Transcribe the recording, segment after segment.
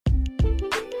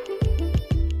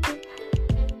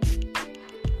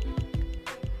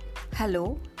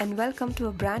Hello, and welcome to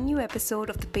a brand new episode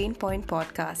of the Pain Point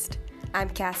podcast. I'm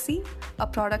Cassie, a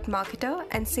product marketer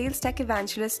and sales tech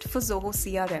evangelist for Zoho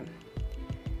CRM.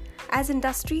 As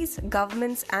industries,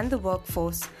 governments, and the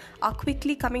workforce are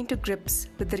quickly coming to grips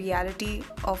with the reality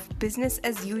of business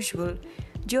as usual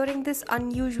during this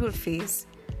unusual phase,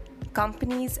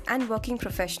 companies and working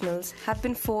professionals have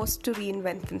been forced to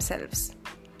reinvent themselves.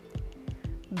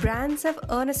 Brands have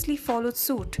earnestly followed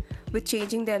suit with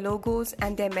changing their logos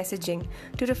and their messaging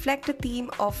to reflect a theme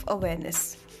of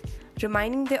awareness,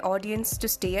 reminding their audience to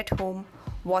stay at home,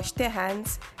 wash their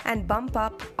hands, and bump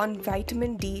up on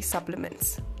vitamin D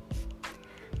supplements.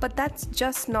 But that's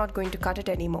just not going to cut it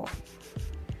anymore.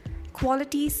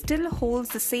 Quality still holds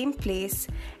the same place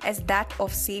as that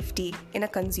of safety in a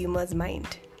consumer's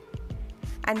mind,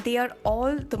 and they are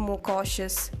all the more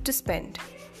cautious to spend.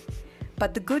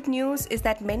 But the good news is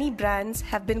that many brands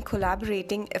have been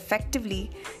collaborating effectively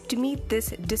to meet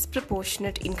this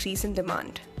disproportionate increase in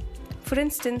demand. For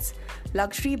instance,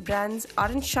 luxury brands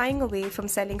aren't shying away from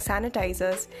selling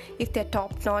sanitizers if their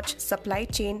top-notch supply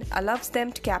chain allows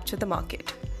them to capture the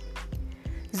market.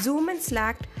 Zoom and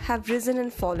Slack have risen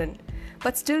and fallen,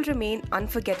 but still remain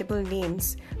unforgettable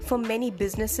names for many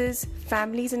businesses,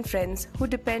 families, and friends who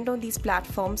depend on these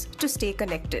platforms to stay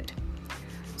connected.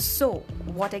 So,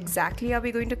 what exactly are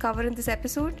we going to cover in this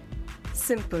episode?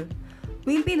 Simple.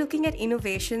 We'll be looking at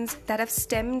innovations that have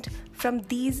stemmed from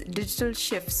these digital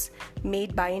shifts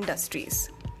made by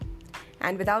industries.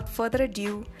 And without further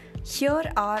ado,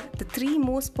 here are the 3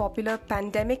 most popular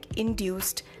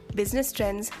pandemic-induced business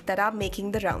trends that are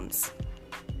making the rounds.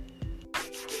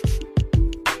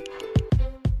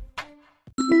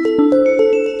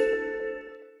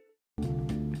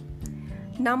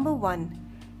 Number 1.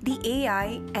 The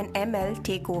AI and ML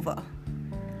takeover.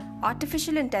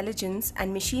 Artificial intelligence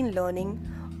and machine learning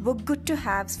were good to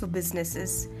haves for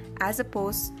businesses as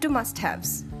opposed to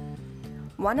must-haves.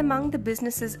 One among the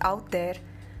businesses out there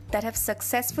that have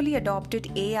successfully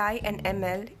adopted AI and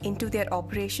ML into their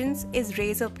operations is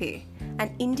Razorpay,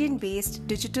 an Indian-based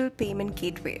digital payment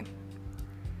gateway.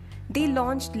 They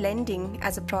launched lending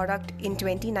as a product in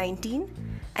 2019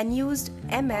 and used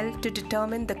ML to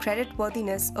determine the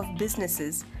creditworthiness of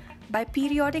businesses by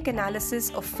periodic analysis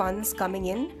of funds coming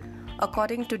in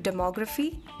according to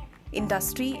demography,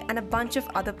 industry, and a bunch of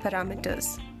other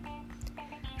parameters.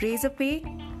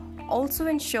 Razorpay also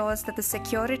ensures that the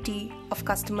security of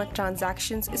customer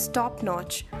transactions is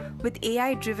top-notch with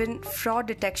AI-driven fraud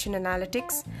detection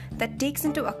analytics that takes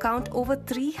into account over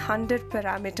 300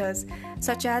 parameters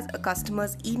such as a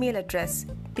customer's email address,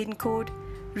 PIN code,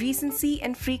 recency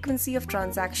and frequency of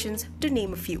transactions, to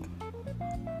name a few.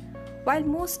 While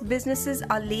most businesses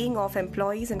are laying off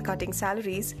employees and cutting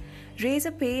salaries,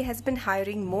 Razorpay has been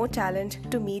hiring more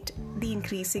talent to meet the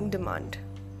increasing demand.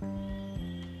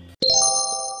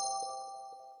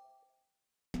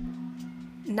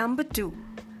 Number 2.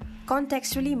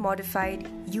 Contextually modified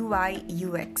UI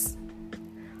UX.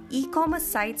 E-commerce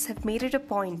sites have made it a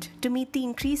point to meet the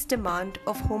increased demand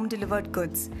of home-delivered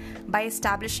goods by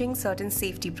establishing certain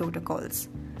safety protocols.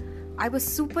 I was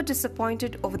super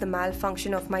disappointed over the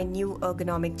malfunction of my new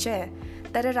ergonomic chair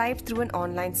that arrived through an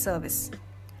online service,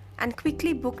 and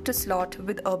quickly booked a slot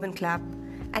with UrbanClap,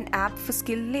 an app for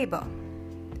skilled labor.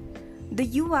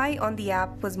 The UI on the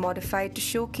app was modified to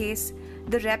showcase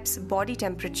the rep's body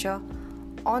temperature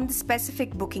on the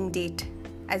specific booking date,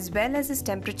 as well as his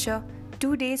temperature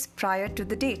 2 days prior to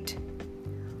the date.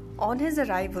 On his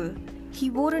arrival, he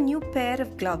wore a new pair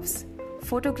of gloves,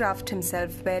 photographed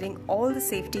himself wearing all the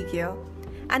safety gear,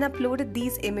 and uploaded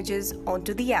these images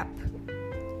onto the app.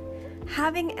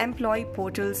 Having employee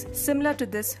portals similar to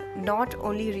this not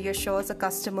only reassures a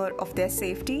customer of their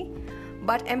safety,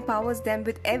 but empowers them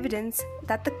with evidence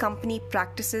that the company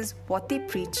practices what they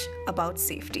preach about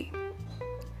safety.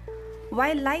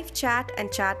 While live chat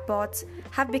and chatbots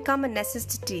have become a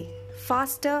necessity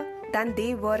faster than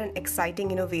they were an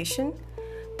exciting innovation,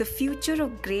 the future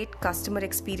of great customer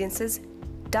experiences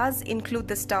does include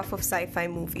the stuff of sci-fi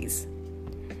movies.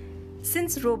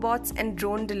 Since robots and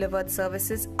drone-delivered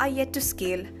services are yet to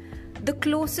scale, the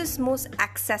closest, most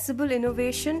accessible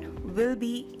innovation will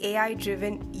be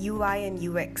AI-driven UI and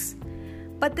UX.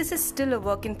 But this is still a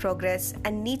work in progress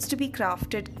and needs to be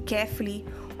crafted carefully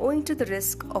owing to the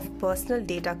risk of personal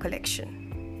data collection.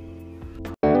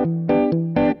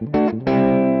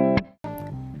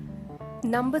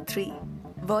 Number 3.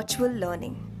 Virtual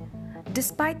learning.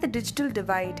 Despite the digital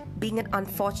divide being an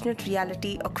unfortunate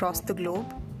reality across the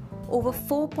globe, over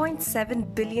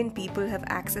 4.7 billion people have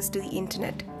access to the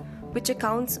internet, which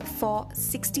accounts for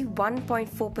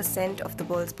 61.4% of the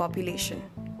world's population.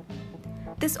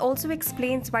 This also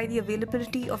explains why the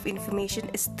availability of information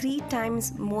is 3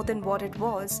 times more than what it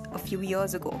was a few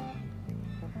years ago.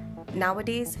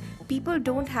 Nowadays, people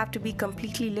don't have to be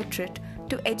completely literate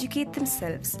to educate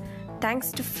themselves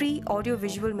thanks to free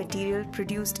audiovisual material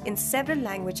produced in several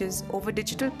languages over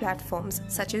digital platforms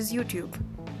such as YouTube.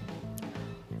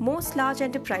 Most large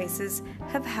enterprises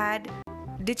have had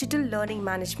digital learning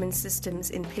management systems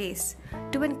in place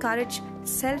to encourage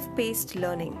self-paced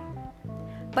learning.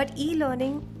 But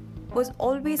e-learning was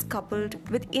always coupled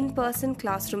with in-person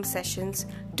classroom sessions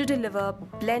to deliver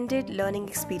blended learning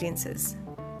experiences.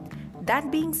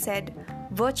 That being said,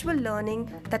 virtual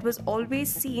learning that was always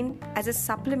seen as a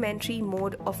supplementary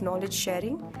mode of knowledge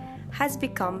sharing has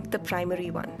become the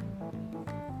primary one.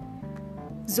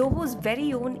 Zoho's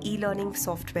very own e-learning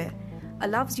software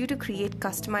allows you to create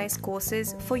customized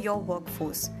courses for your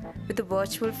workforce with a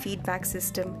virtual feedback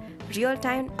system,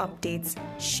 real-time updates,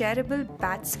 shareable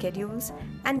batch schedules,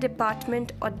 and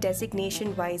department or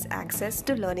designation-wise access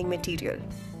to learning material.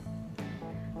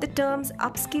 The terms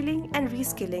upskilling and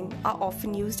reskilling are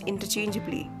often used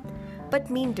interchangeably,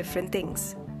 but mean different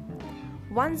things.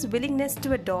 One's willingness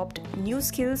to adopt new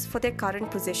skills for their current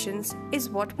positions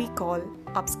is what we call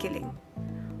upskilling,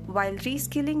 while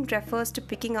reskilling refers to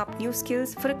picking up new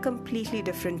skills for a completely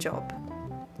different job.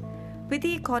 With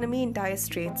the economy in dire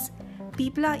straits,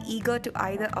 people are eager to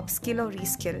either upskill or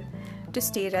reskill to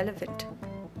stay relevant.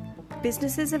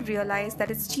 Businesses have realized that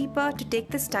it's cheaper to take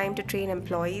this time to train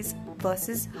employees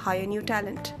versus hire new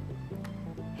talent.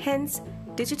 Hence,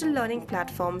 digital learning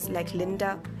platforms like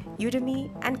Lynda,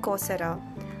 Udemy, and Coursera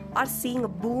are seeing a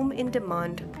boom in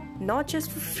demand, not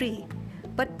just for free,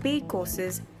 but paid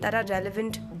courses that are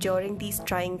relevant during these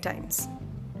trying times.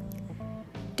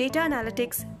 Data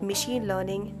analytics, machine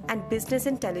learning, and business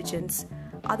intelligence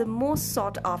are the most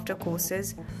sought after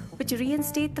courses, which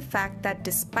reinstate the fact that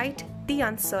despite the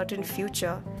uncertain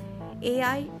future,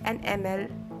 AI and ML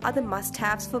are the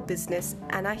must-haves for business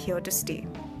and are here to stay.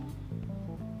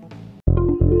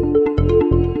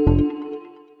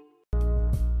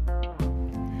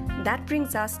 That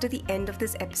brings us to the end of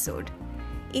this episode.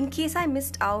 In case I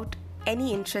missed out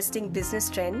any interesting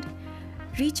business trend,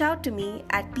 reach out to me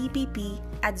at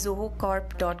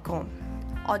ppp@zohocorp.com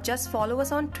or just follow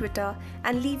us on Twitter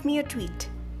and leave me a tweet.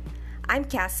 I'm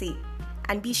Cassie,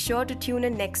 and be sure to tune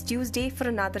in next Tuesday for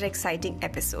another exciting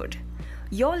episode.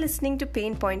 You're listening to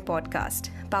Pain Point Podcast,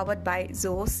 powered by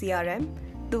Zoho CRM,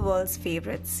 the world's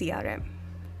favorite CRM.